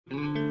Hello,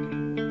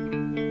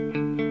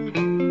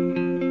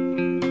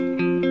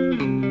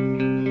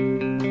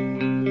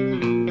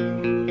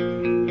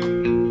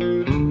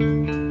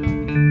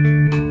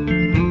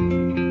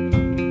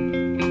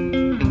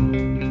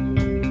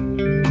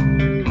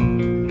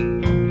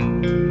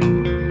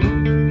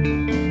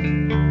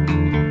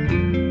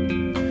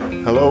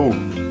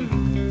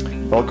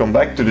 welcome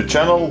back to the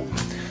channel.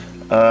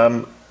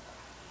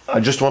 I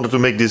just wanted to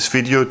make this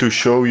video to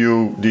show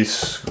you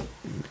this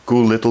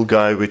cool little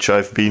guy which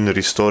I've been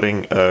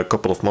restoring a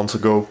couple of months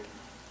ago.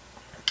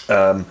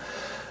 And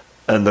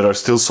there are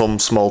still some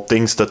small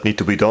things that need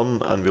to be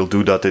done, and we'll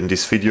do that in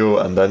this video,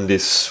 and then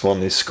this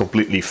one is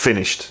completely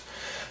finished.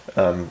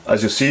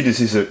 As you see, this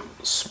is a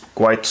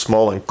quite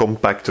small and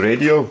compact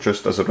radio,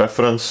 just as a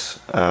reference.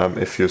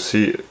 If you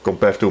see,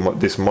 compared to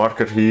this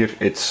marker here,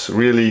 it's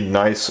really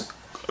nice,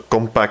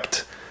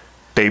 compact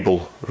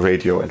table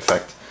radio, in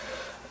fact.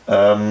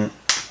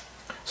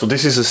 So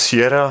this is a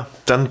Siera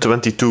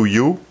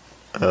SA1022U,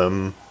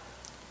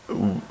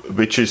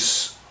 which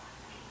is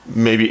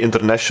maybe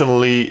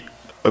internationally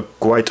a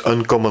quite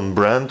uncommon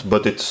brand,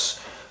 but it's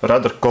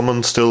rather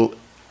common still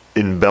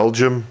in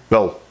Belgium.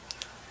 Well,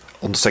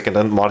 on the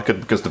second-hand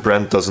market, because the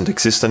brand doesn't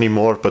exist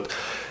anymore, but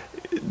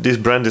this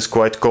brand is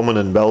quite common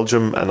in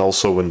Belgium and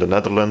also in the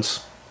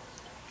Netherlands.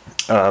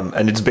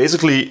 And it's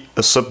basically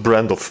a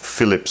sub-brand of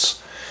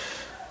Philips.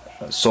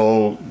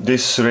 So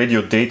this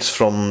radio dates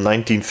from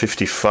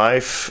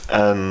 1955,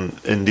 and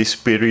in this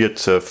period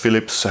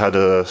Philips had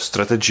a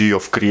strategy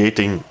of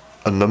creating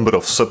a number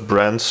of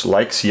sub-brands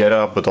like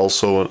Siera, but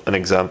also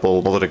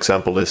another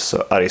example is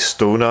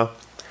Aristona.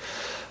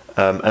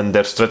 And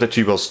their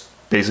strategy was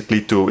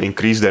basically to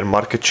increase their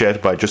market share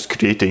by just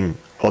creating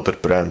other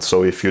brands.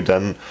 So if you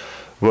then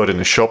were in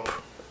a shop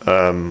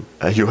and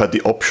you had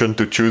the option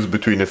to choose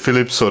between a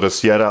Philips or a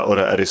Siera or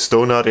an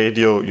Aristona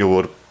radio,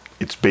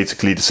 it's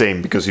basically the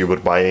same, because you were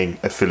buying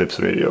a Philips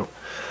radio.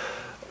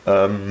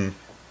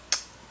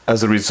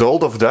 As a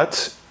result of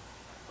that,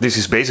 this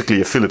is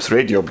basically a Philips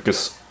radio,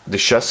 because the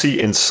chassis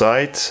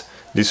inside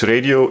this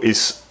radio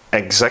is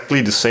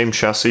exactly the same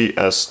chassis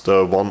as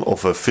the one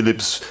of a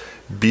Philips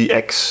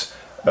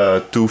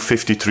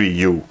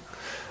BX253U.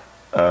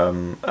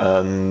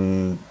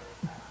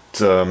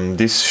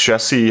 This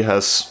chassis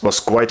was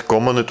quite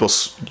common. It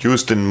was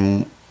used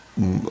in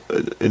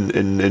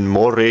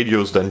more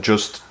radios than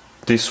just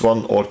this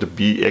one or the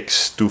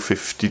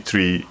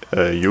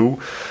BX253U.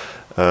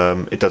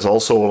 It has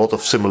also a lot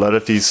of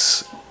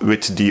similarities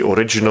with the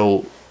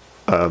original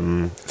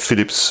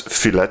Philips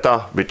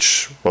Filetta,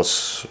 which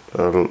was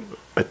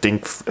I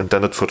think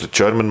intended for the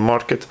German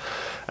market,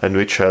 and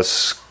which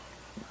has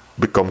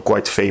become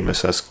quite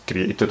famous, has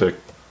created a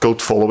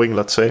cult following,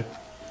 let's say.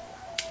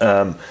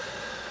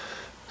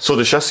 So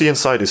the chassis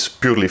inside is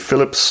purely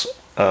Philips.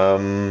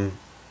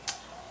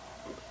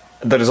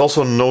 There is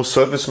also no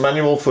service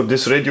manual for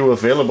this radio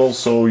available,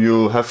 so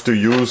you have to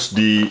use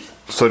the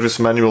service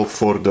manual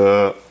for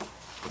the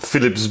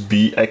Philips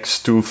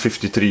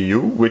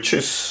BX253U, which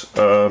is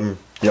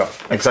yeah,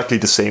 exactly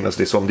the same as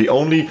this one. The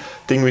only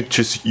thing which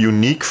is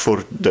unique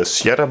for the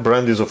Siera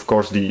brand is of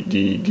course the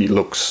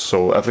looks.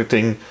 So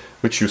everything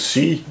which you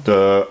see,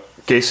 the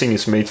casing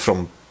is made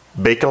from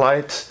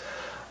Bakelite,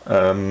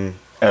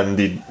 and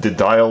the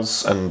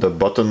dials and the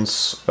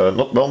buttons,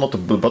 not the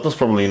buttons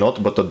probably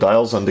not, but the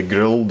dials and the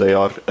grill, they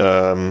are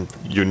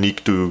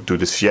unique to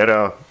the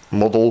Siera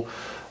model.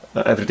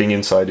 Everything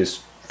inside is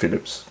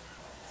Philips.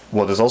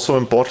 What is also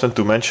important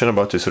to mention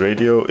about this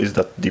radio is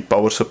that the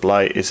power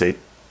supply is a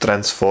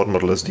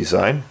transformerless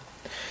design,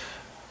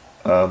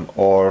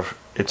 or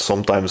it's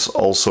sometimes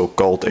also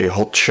called a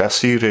hot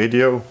chassis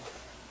radio,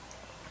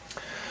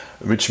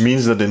 which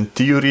means that in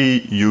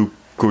theory you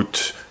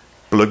could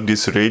plug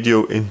this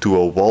radio into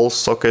a wall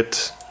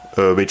socket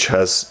which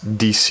has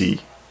DC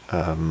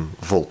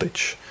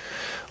voltage.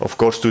 Of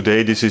course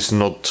today this is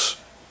not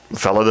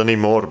valid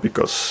anymore,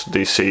 because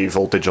DC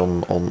voltage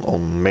on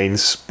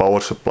mains power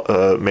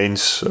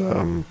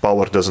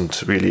power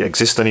doesn't really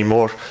exist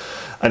anymore,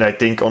 and I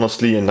think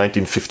honestly in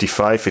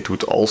 1955 it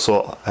would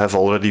also have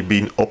already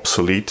been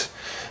obsolete.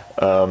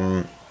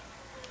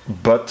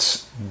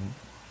 But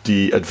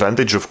the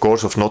advantage of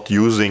course of not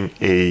using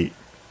a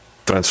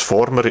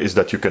transformer is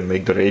that you can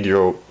make the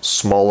radio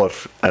smaller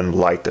and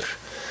lighter.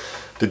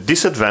 The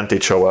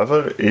disadvantage,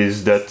 however,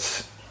 is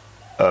that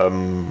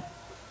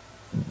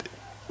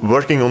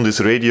working on this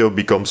radio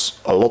becomes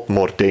a lot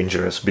more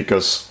dangerous,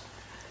 because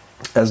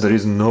as there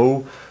is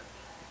no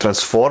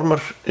transformer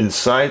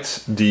inside,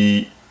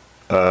 the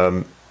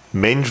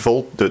main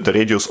the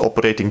radio is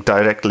operating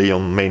directly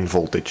on mains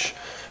voltage,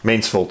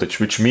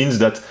 which means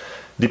that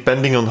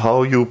depending on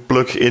how you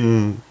plug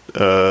in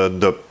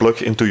the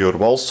plug into your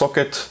wall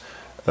socket,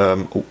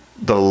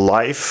 the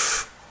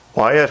live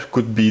wire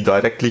could be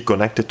directly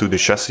connected to the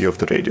chassis of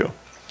the radio.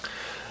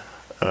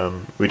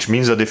 Which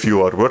means that if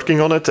you are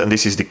working on it, and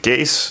this is the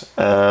case,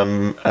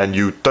 and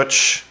you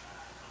touch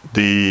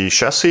the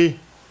chassis,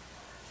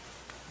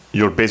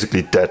 you're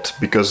basically dead,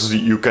 because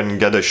you can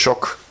get a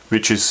shock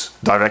which is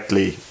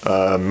directly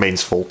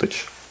mains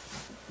voltage.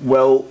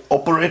 Well,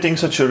 operating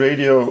such a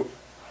radio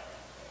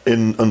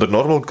under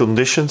normal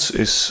conditions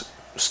is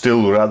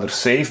still rather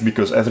safe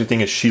because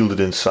everything is shielded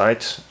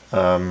inside.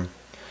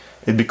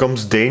 It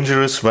becomes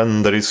dangerous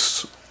when there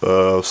is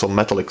some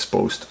metal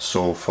exposed.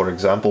 So for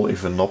example,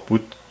 if a knob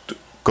would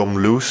come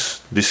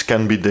loose, this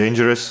can be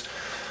dangerous.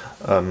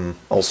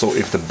 Also,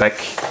 if the back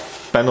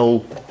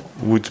panel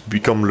would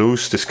become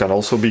loose, this can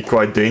also be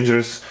quite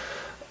dangerous.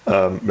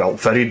 Well,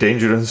 very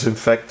dangerous in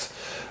fact.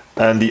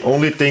 And the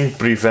only thing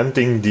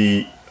preventing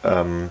the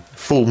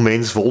full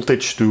mains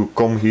voltage to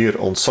come here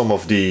on some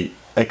of the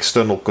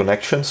external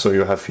connections, so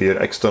you have here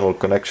external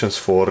connections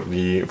for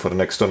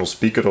an external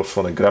speaker or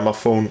for a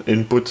gramophone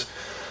input.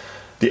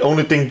 The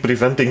only thing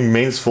preventing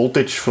mains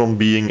voltage from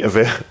being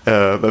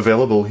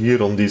available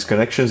here on these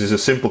connections is a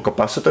simple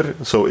capacitor.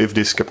 So if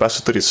this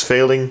capacitor is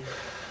failing,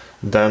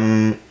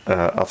 then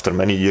after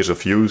many years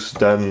of use,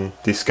 then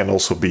this can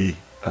also be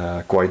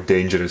quite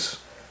dangerous.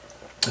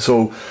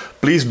 So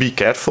please be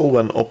careful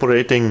when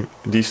operating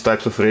these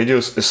types of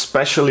radios,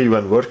 especially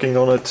when working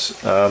on it.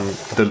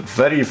 The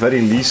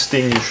very least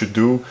thing you should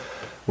do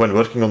when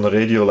working on a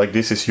radio like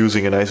this is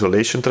using an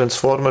isolation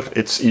transformer.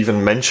 It's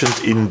even mentioned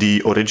in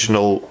the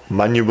original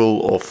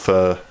manual of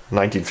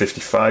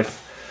 1955.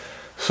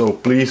 So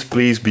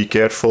please be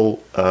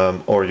careful,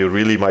 or you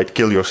really might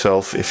kill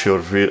yourself if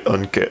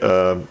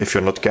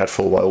you're not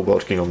careful while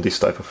working on this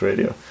type of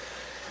radio.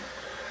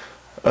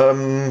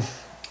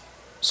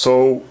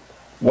 So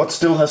what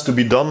still has to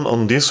be done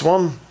on this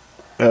one?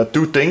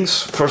 Two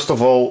things. First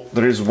of all,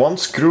 there is one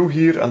screw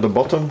here at the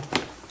bottom.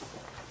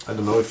 I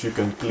don't know if you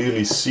can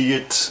clearly see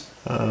it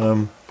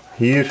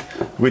here,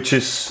 which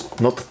is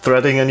not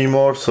threading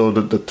anymore, so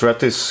the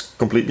thread is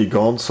completely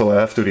gone, so I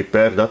have to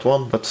repair that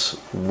one. That's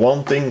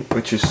one thing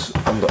which is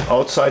on the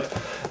outside.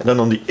 And then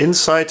on the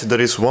inside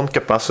there is one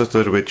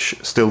capacitor which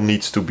still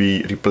needs to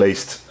be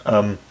replaced.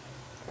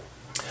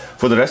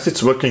 For the rest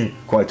it's working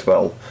quite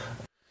well.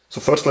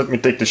 So first let me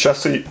take the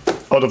chassis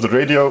out of the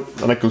radio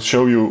and I can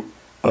show you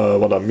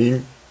what I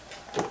mean.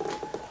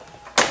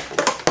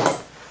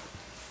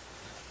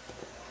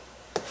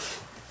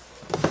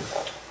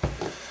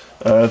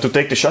 To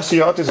take the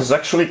chassis out, this is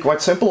actually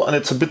quite simple and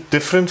it's a bit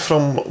different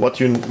from what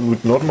you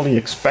would normally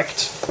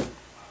expect.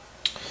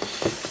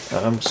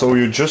 So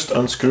you just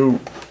unscrew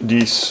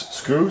these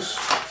screws.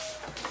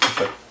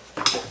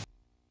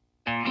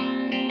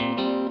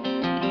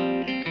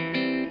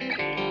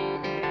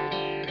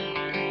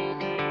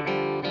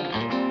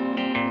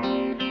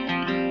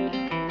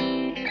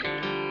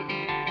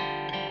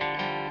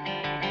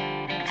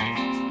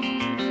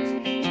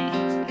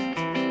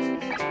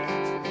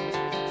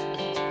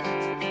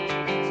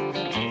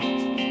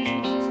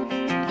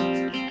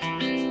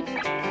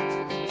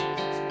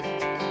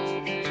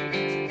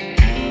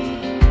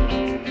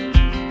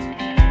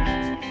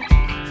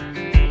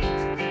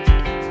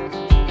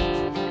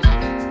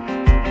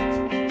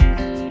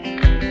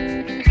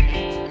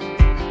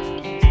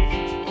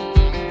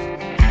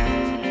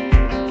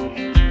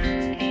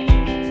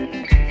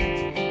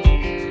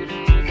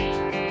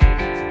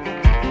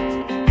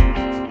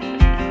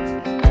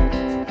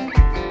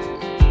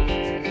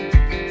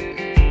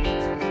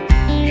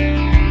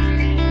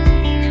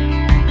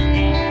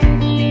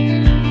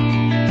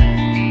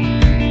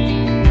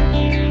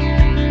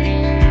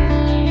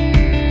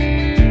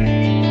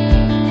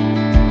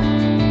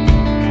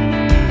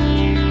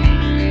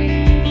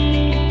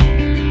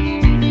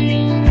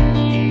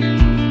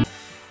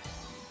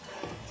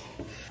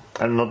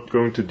 I'm not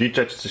going to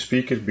detach the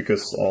speaker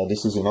because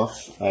this is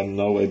enough. I'm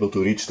now able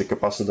to reach the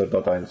capacitor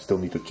that I still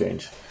need to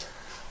change.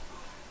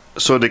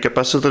 So the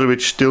capacitor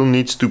which still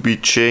needs to be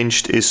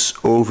changed is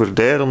over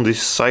there on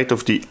this side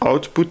of the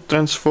output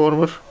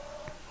transformer.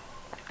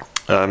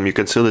 You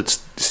can still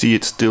see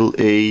it's still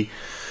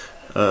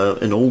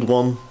an old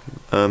one.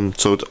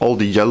 So all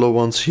the yellow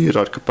ones here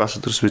are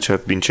capacitors which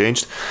have been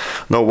changed.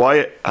 Now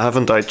why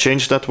haven't I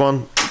changed that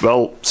one?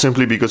 Well,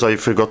 simply because I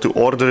forgot to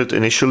order it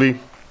initially.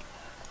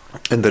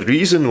 And the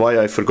reason why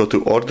I forgot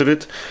to order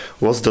it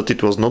was that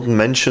it was not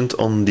mentioned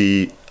on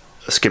the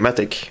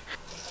schematic.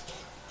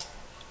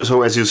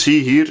 So as you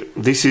see here,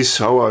 this is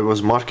how I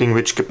was marking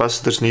which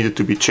capacitors needed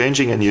to be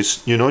changing, and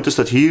you notice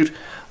that here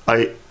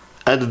I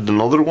added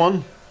another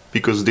one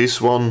because this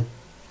one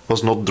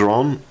was not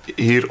drawn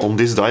here on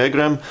this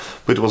diagram,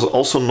 but it was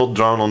also not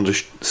drawn on the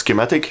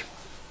schematic.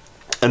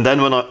 And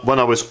then when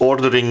I was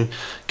ordering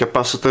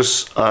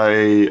capacitors,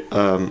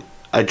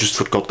 I just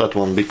forgot that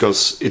one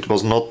because it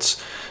was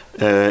not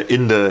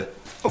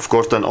of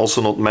course then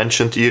also not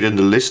mentioned here in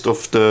the list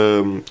of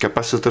the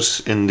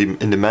capacitors in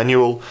the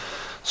manual,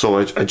 so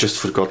I just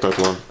forgot that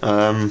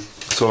one.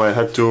 So I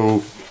had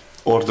to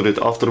order it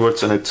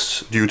afterwards, and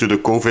it's due to the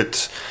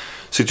COVID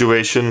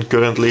situation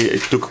currently,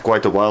 it took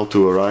quite a while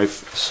to arrive,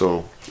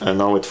 and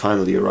now it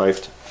finally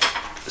arrived.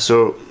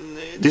 So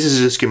this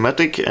is a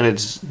schematic, and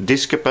it's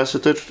this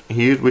capacitor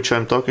here which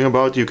I'm talking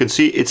about. You can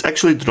see it's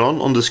actually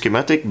drawn on the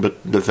schematic, but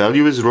the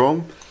value is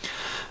wrong.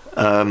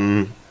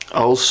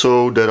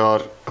 Also, there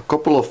are a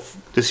couple of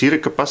this here, a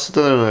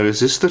capacitor and a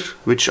resistor,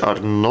 which are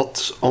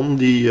not on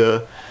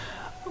the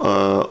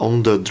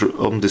on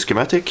the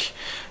schematic,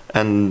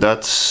 and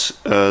that's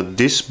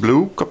this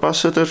blue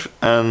capacitor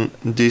and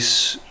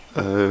this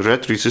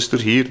red resistor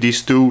here.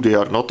 These two, they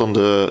are not on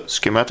the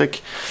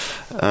schematic,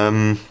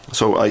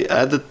 so I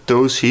added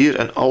those here,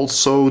 and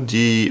also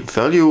the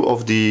value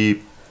of the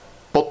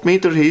pot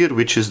meter here,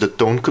 which is the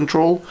tone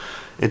control,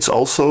 it's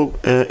also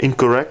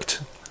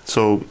incorrect.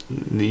 So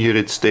here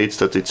it states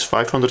that it's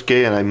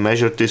 500K and I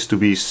measured this to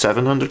be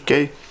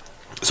 700K.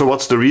 So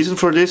what's the reason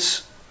for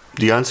this?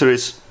 The answer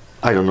is,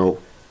 I don't know.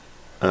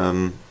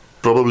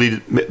 Probably,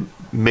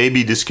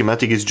 maybe the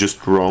schematic is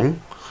just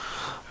wrong.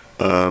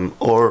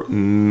 Or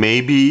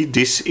maybe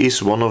this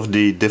is one of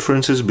the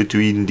differences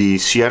between the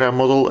Siera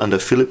model and the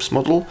Philips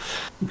model,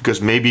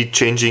 because maybe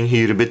changing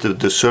here a bit of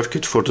the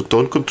circuit for the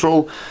tone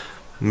control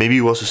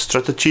maybe was a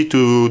strategy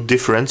to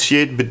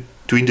differentiate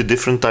between the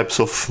different types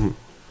of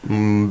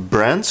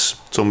brands.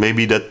 So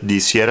maybe that the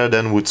Siera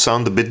then would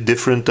sound a bit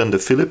different than the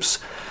Philips.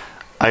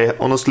 I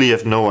honestly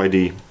have no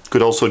idea.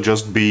 Could also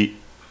just be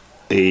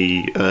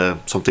a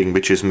something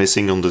which is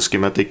missing on the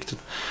schematic.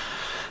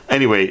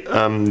 Anyway,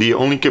 the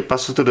only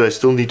capacitor that I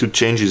still need to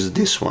change is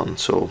this one,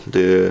 so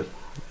the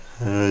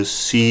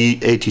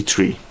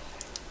C83.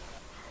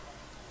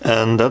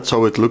 And that's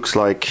how it looks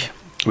like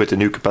with the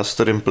new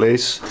capacitor in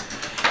place.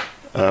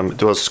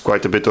 It was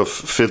quite a bit of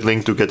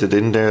fiddling to get it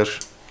in there.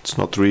 It's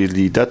not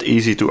really that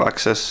easy to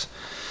access.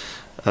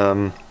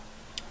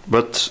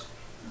 But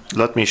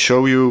let me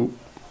show you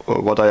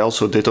what I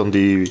also did on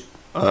the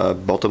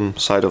bottom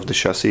side of the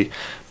chassis.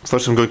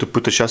 First I'm going to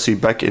put the chassis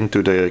back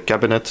into the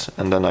cabinet,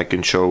 and then I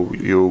can show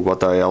you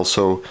what I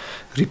also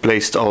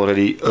replaced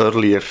already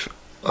earlier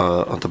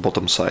on the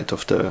bottom side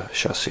of the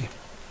chassis.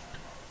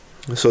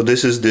 So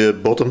this is the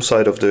bottom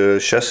side of the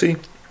chassis,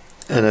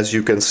 and as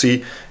you can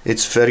see,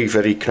 it's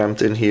very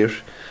cramped in here.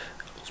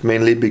 It's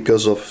mainly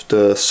because of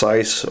the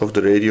size of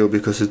the radio,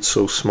 because it's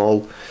so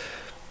small.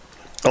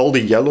 All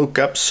the yellow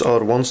caps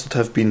are ones that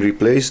have been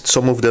replaced.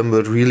 Some of them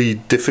were really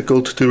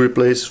difficult to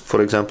replace,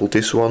 for example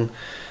this one,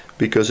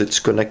 because it's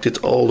connected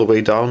all the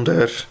way down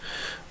there.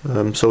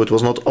 So it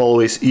was not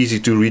always easy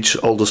to reach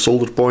all the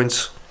solder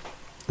points.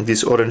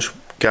 This orange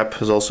cap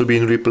has also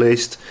been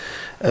replaced.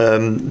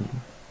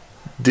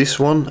 This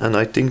one, and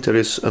I think there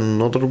is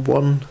another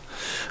one,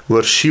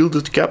 were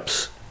shielded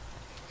caps,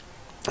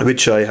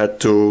 which I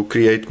had to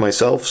create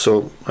myself.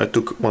 So I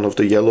took one of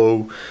the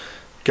yellow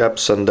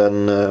caps and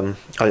then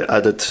I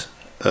added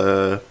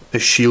a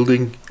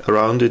shielding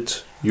around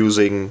it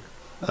using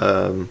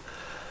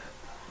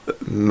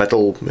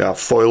metal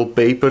foil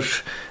paper,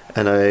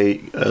 and I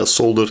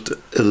soldered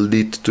a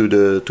lead to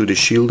the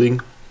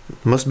shielding.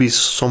 Must be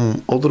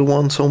some other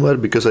one somewhere,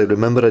 because I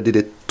remember I did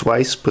it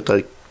twice, but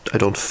I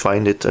don't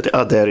find it.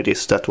 There it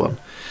is, that one.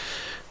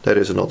 There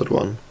is another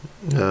one.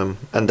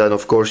 And then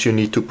of course you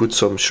need to put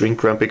some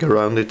shrink wrapping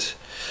around it.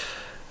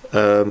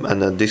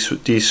 And then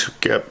this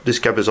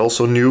cap is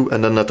also new.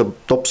 And then at the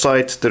top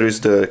side there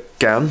is the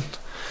can,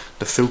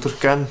 the filter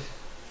can.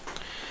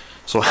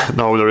 So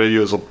now the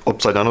radio is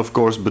upside down, of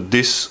course, but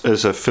this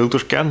is a filter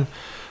can,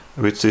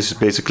 which is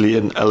basically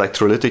an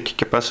electrolytic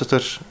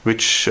capacitor,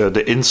 which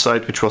the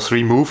inside, which was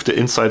removed, the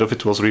inside of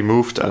it was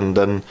removed and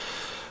then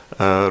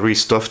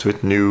restuffed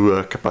with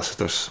new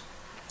capacitors.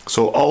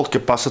 So all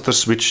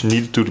capacitors which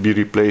need to be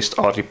replaced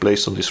are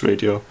replaced on this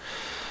radio.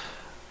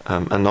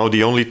 And now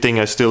the only thing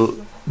I still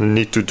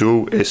need to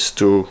do is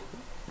to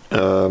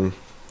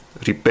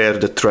repair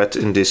the thread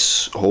in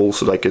this hole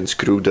so that I can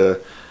screw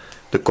the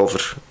cover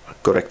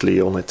correctly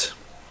on it.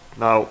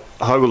 Now,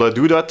 how will I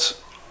do that?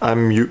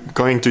 I'm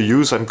going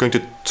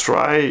to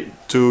try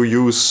to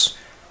use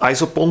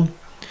Isopon.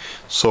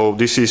 So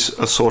this is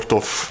a sort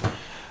of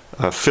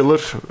filler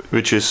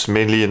which is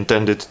mainly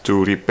intended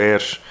to repair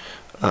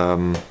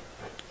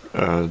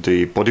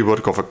the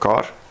bodywork of a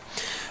car.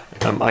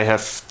 I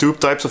have two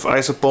types of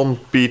Isopon,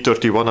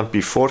 P31 and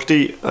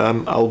P40. I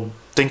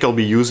think I'll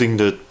be using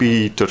the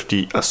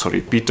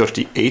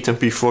P38 and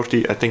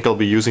P40. I think I'll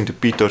be using the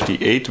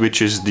P38,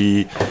 which is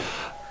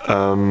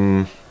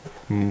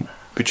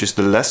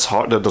the less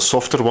hard, the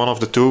softer one of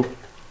the two.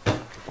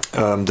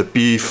 The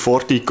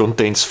P40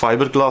 contains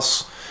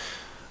fiberglass,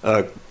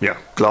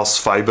 glass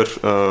fiber,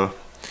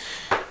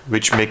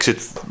 which makes it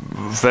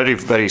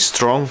very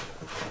strong.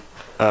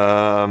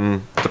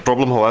 The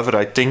problem, however,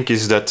 I think,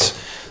 is that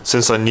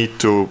since I need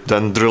to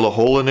then drill a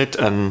hole in it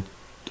and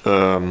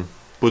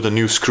put a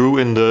new screw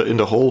in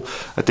the hole,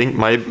 I think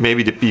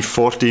maybe the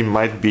P40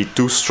 might be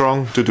too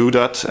strong to do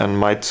that and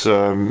might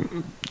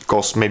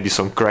cause maybe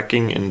some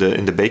cracking in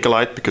the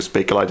Bakelite, because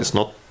Bakelite is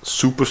not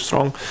super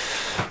strong.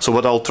 So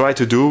what I'll try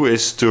to do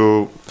is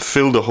to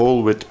fill the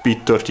hole with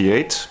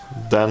P38,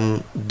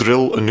 then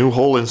drill a new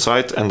hole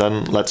inside, and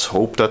then let's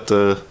hope that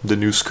the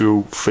new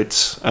screw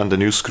fits and the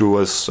new screw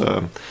is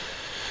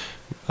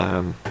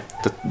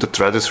the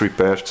thread is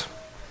repaired.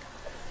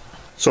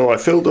 So I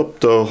filled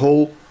up the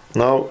hole.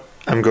 Now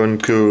I'm going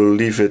to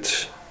leave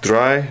it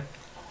dry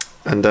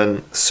and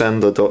then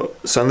sand it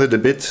a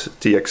bit.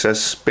 The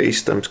excess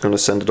paste, I'm just going to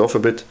sand it off a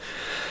bit.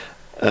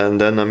 and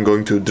then I'm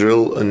going to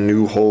drill a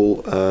new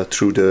hole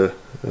through the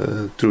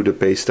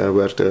paste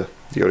where the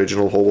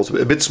original hole was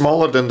a bit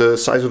smaller than the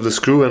size of the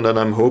screw, and then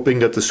I'm hoping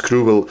that the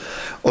screw will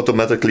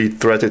automatically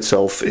thread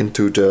itself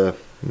into the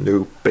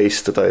new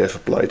paste that I have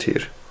applied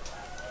here.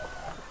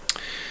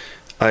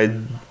 I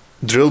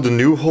drilled a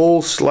new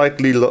hole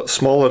slightly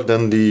smaller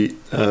than the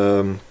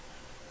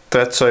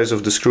thread size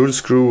of the screw. The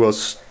screw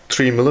was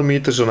 3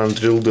 millimeters, and I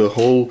drilled a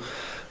hole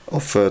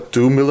of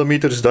 2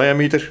 millimeters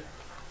diameter.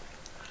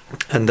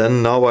 And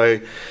then now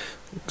I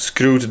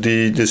screwed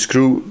the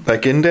screw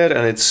back in there,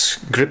 and it's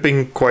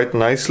gripping quite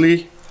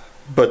nicely,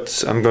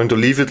 but I'm going to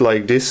leave it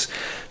like this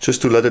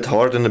just to let it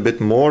harden a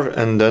bit more,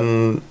 and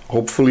then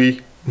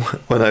hopefully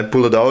when I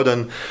pull it out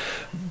and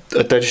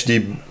attach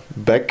the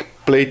back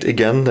plate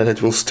again, then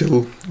it will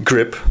still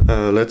grip.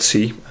 Let's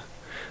see.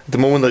 At the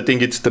moment I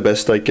think it's the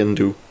best I can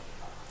do.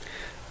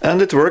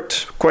 And it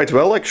worked quite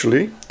well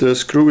actually. The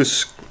screw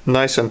is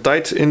nice and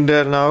tight in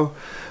there now.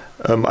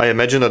 I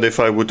imagine that if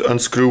I would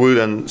unscrew it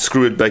and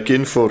screw it back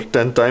in for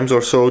 10 times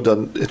or so,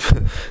 then it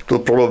will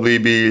probably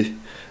be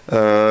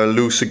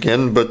loose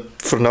again, but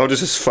for now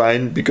this is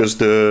fine because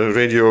the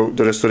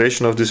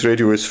restoration of this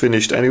radio is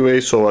finished anyway,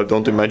 so I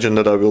don't imagine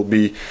that I will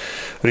be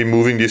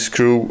removing this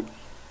screw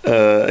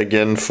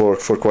again for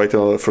quite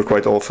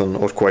often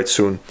or quite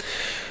soon.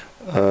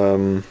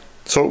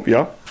 So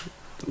yeah,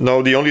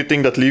 now the only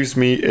thing that leaves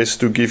me is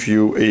to give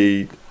you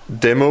a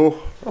demo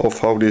of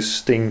how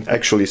this thing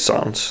actually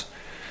sounds.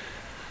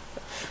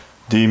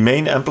 The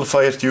main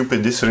amplifier tube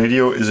in this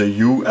radio is a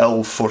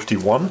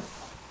UL41,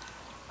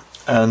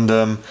 and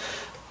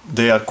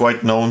they are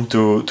quite known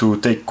to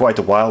take quite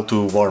a while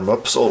to warm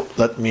up. So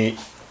let me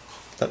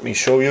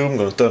show you. I'm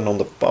going to turn on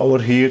the power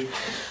here.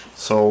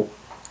 So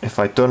if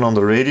I turn on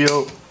the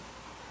radio,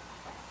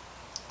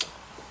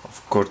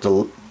 of course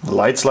the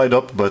lights light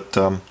up, but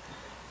it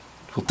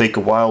will take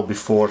a while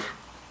before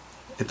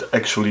it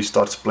actually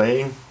starts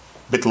playing.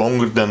 A bit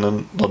longer than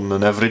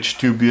an average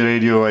tube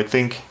radio, I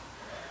think.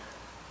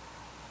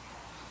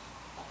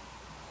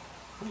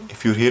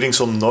 If you're hearing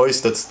some noise,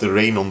 that's the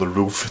rain on the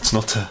roof. It's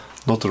not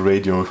the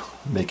radio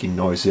making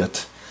noise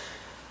yet.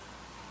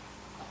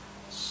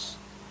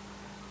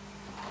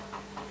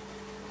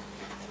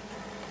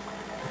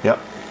 Yeah,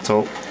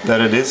 so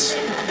there it is.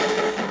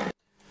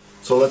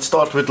 So let's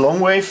start with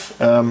long wave.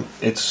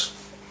 It's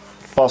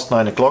past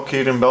 9 o'clock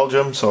here in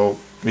Belgium, so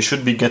we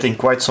should be getting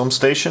quite some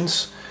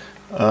stations.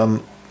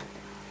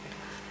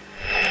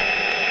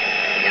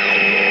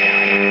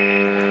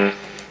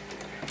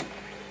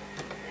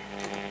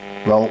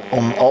 Well,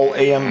 on all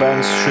AM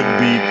bands should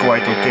be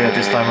quite okay at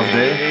this time of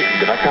day.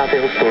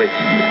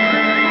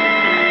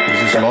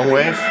 This is long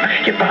wave.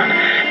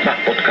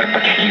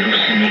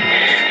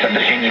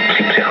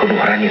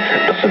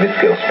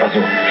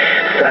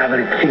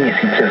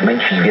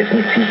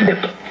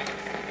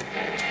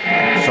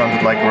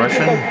 Sounded like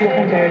Russian.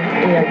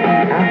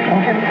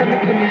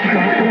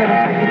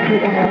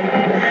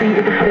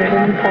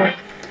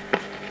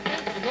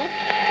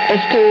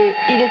 Parce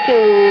qu'il était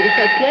au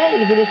Châtelet,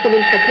 il voulait sauver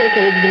le Châtelet qui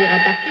allait devenir un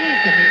parking,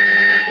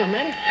 quand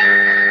même.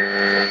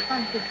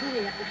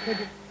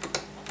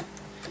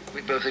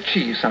 We both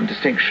achieved some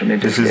distinction in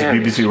This is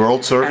BBC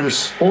World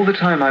Service. And all the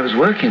time I was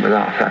working with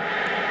Arthur,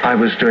 I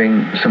was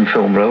doing some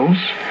film roles.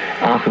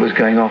 Arthur was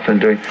going off and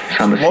doing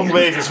some. Long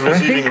wave is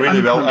receiving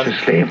really well, and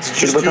it's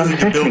just using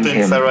the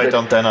built-in ferrite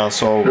antenna,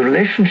 so the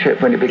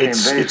relationship when it became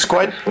it's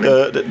quite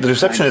the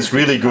reception is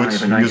really good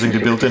using the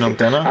built-in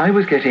antenna. I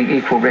was getting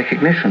equal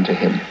recognition to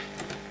him.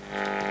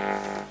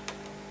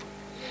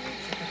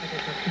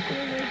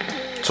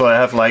 So I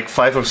have like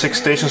 5 or 6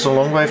 stations on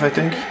long wave, I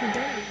think.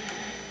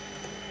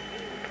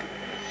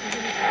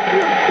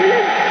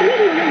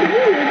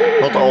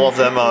 Not all of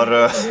them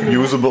are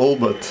usable,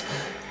 but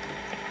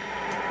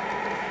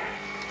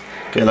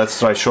okay, let's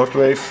try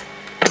shortwave.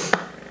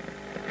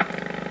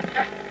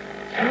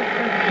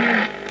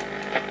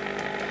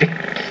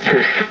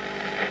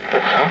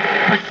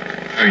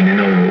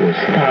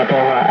 Par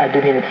rapport à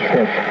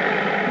 2019.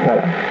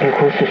 Voilà. Du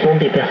coup, ce sont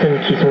des personnes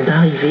qui sont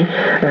arrivées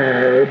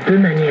de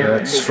manière.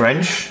 That's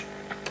French.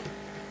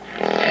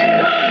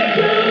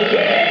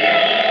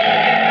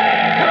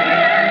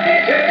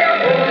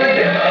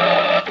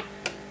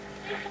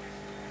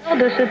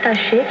 De se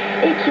tâcher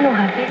et qui nous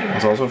rappellent.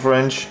 That's also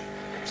French.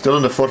 Still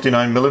in the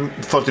 49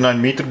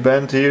 meter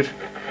band here.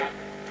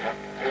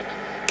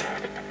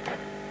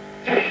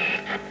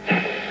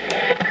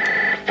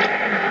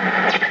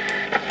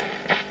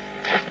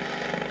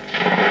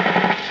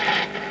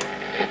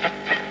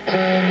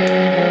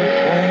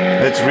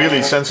 It's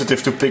really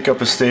sensitive to pick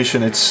up a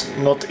station. It's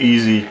not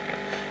easy.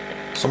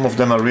 Some of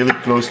them are really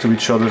close to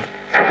each other.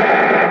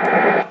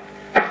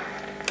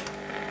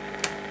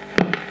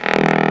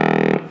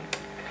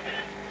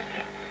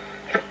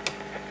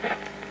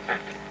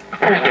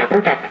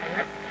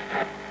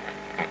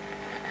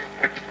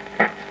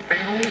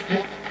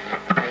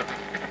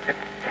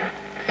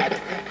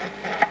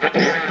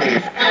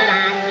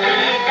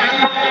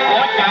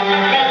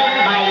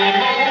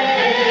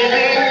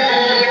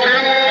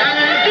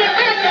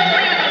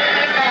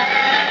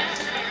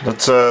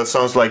 It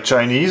sounds like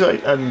Chinese.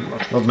 I'm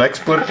not an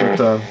expert, but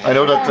I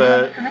know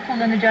that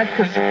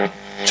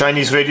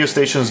Chinese radio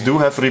stations do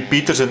have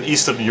repeaters in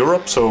Eastern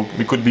Europe, so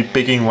we could be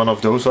picking one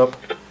of those up.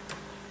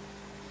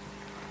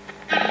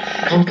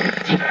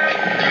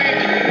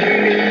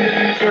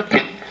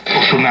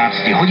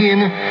 18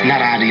 hodin na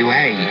rádiu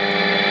Hej.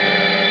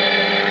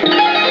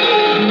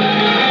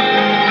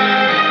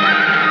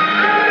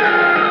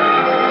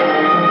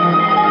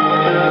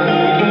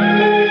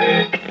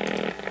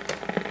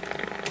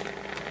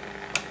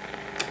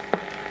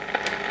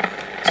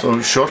 So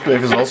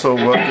shortwave is also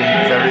working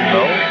very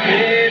well.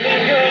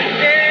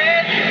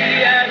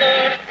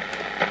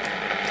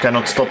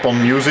 Cannot stop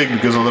on music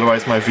because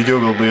otherwise my video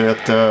will be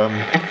at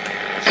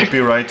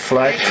copyright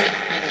flagged.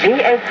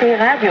 BSC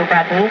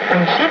Radio-Button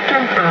und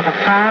schicken eure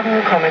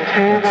Fragen,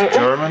 Kommentare. That's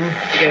German.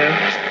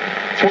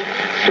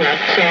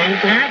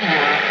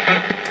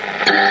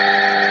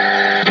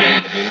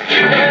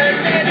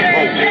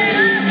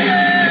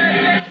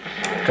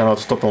 Cannot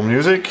stop on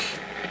music.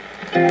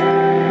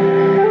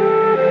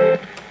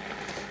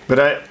 But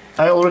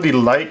I already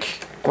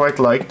quite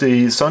like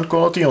the sound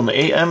quality on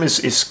AM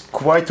is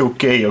quite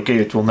okay. Okay,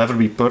 it will never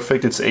be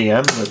perfect, it's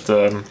AM, but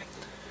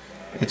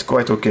it's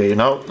quite okay.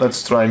 Now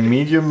let's try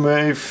medium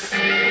wave.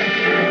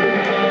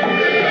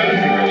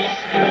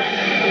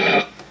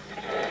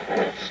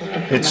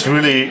 It's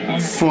really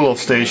full of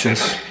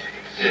stations.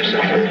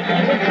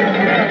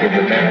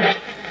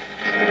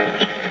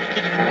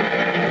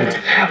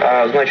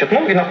 Значит,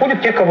 ну и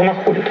находят тех, кого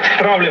находят.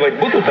 Стравливать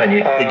будут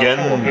они. Again,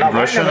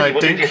 Russian, I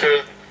think.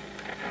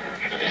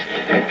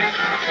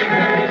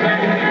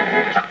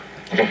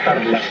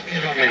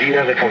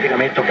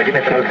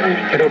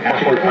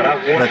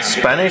 That's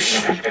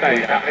Spanish.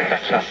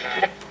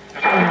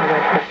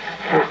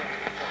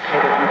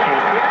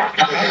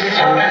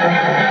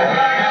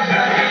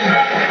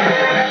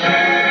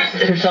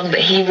 The song that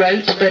he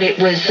wrote, but it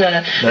was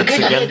that's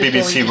again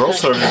BBC World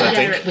Service, I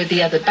think. With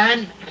the other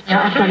band.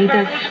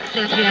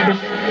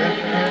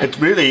 It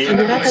really,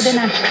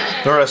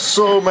 there are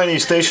so many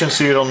stations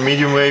here on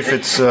medium wave.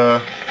 It's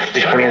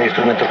Disponía de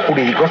instrumentos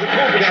jurídicos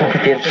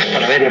suficientes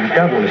para haber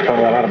evitado el estado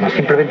de alarma,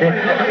 simplemente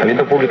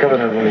habiendo publicado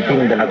en el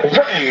boletín de la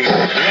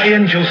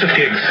Ian Joseph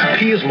Higgs,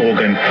 Piers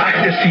Morgan,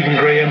 actor Stephen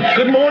Graham.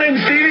 Good morning,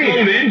 Stevie.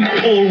 Morning.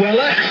 Paul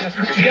Weller,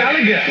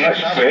 Gallagher.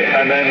 That's it,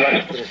 and then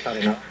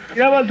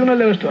Graba el túnel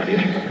de vestuario.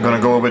 I'm gonna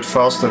go a bit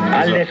faster.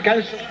 Al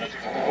descanso.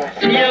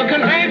 your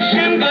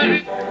conviction, but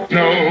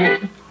no.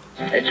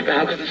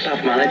 How good the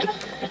stuff, man.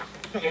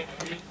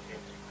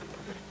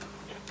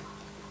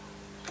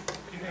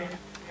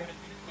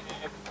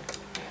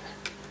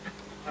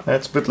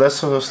 It's a bit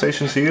less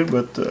stations here,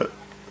 but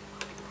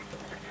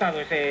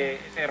Ese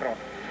error.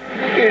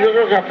 Sí, yo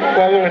creo que ha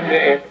jugado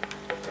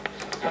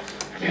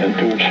en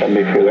tu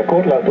semifila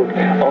con la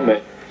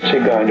hombre,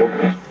 cigano.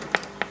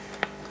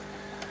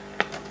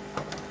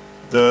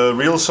 the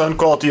real sound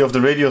quality of the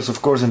radio is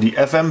of course in the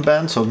FM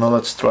band, so now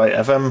let's try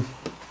FM.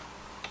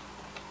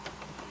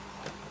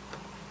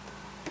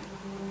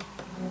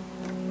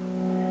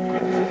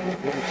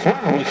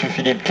 Monsieur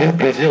Philippe, quel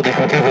plaisir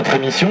d'écouter votre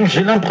émission.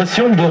 J'ai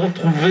l'impression de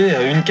retrouver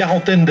une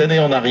quarantaine d'années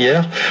en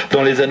arrière,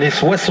 dans les années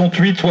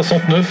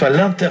 68-69, à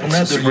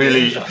l'internat de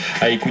Liège,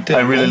 à écouter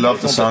I really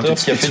love the sound.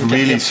 It's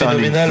really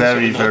sounding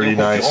very, very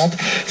nice.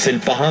 C'est le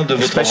parrain de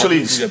votre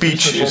Especially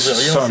speech is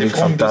sounding c'est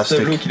Franck fantastic.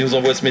 Bostablo qui nous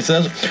envoie ce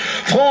message.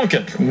 Franck,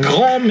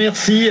 grand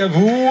merci à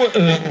vous.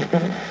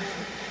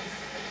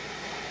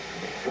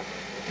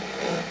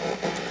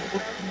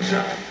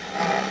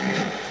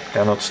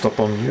 Cannot stop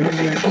on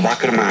music.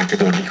 Wakker maken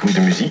door die goede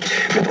muziek.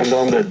 Met onder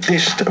andere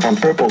Dist van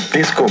Purple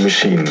Disco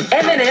Machine.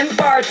 M&M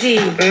Party,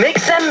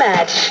 Mix and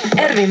Match.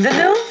 Erwin de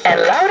Nul en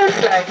Laura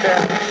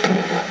Sluiten.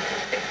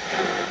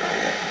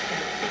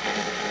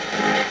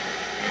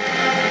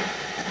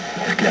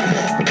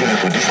 De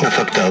l'info 19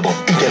 octobre,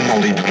 également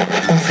les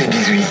 11 et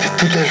 18,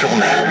 toute la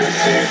journée.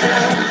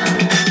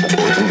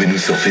 Retrouvez-nous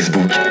sur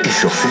Facebook et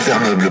sur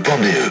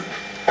cesarmeuble.be.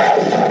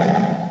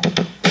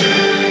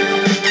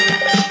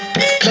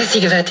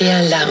 Classique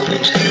 21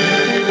 Lounge.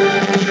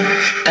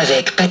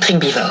 Avec Patrick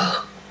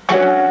Bivort.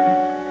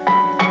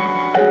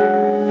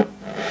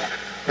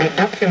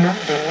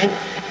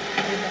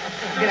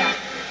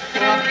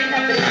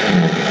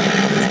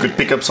 You could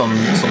pick up some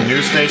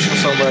news station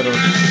somewhere.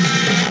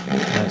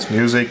 That's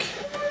music.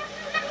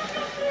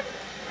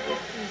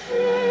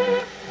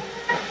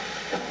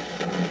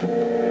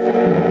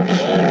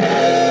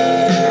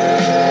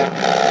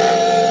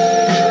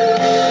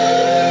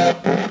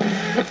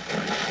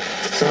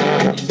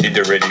 Did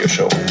the radio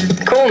show.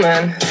 Cool,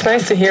 man. It's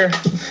nice to hear.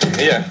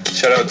 Yeah,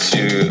 shout out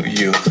to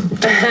you.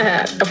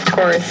 Of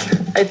course.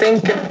 I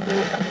think...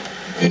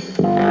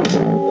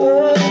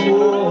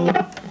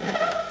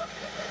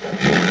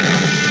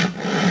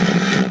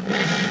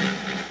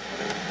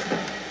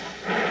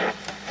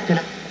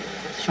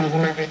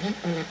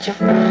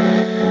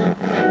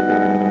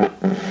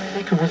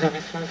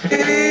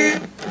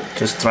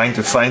 Just trying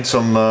to find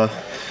some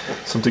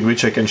something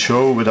which I can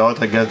show without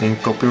getting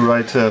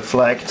copyright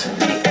flagged.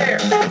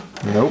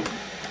 Nope.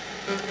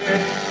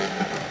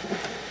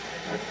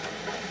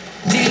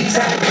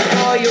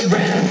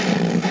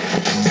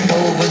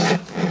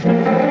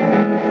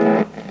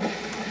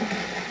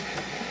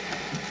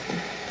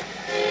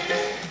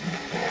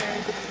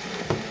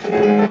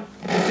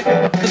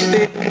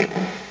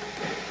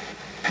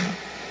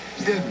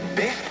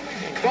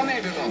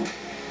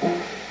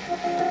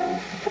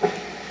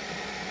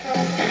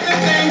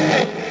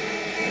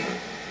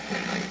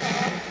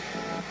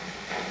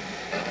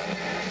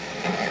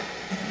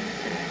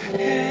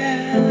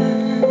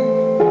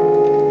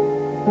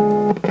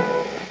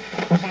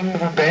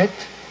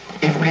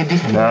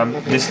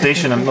 This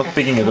station, I'm not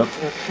picking it up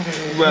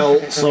well,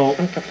 so...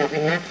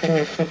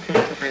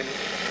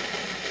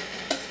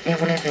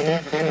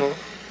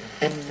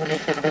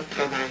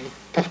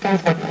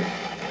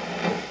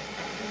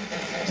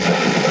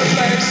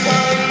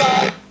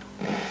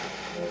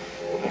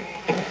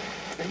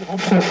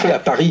 Fait à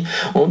Paris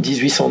en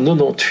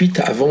 1898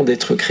 avant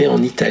d'être créé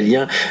en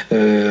italien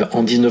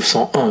en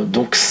 1901.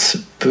 Donc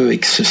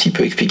ceci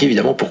peut expliquer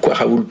évidemment pourquoi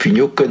Raoul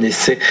Pugnot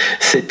connaissait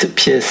cette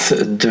pièce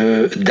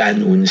de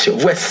Noun.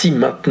 Voici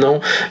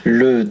maintenant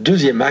le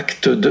deuxième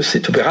acte de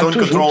cet opéra. Tone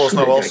control is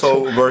now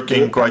also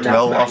working quite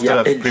well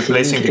after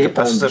replacing the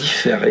capacitor.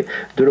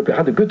 De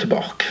l'opéra de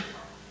Göteborg.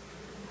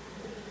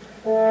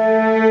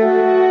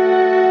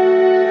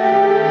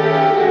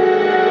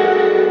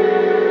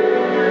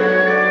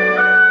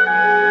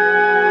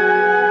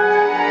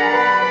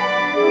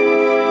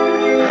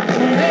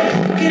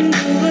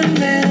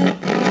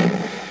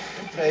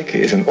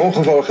 Is een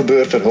ongeval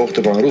gebeurd ter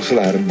hoogte van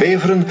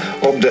Roeselaar-Beveren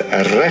op de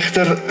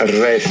rechter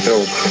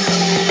rijstrook.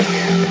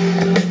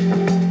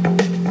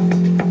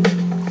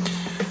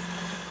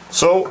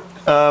 So,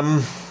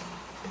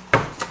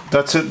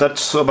 that's it.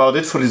 That's about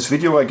it for this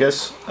video, I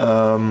guess.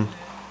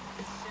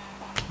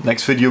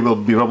 Next video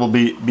will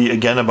probably be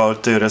again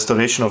about the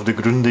restoration of the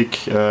Grundig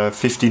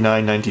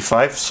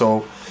 5995.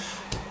 So,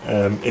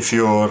 if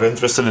you're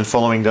interested in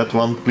following that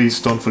one,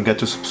 please don't forget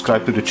to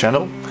subscribe to the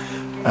channel.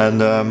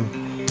 And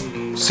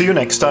see you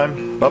next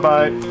time. Bye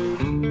bye.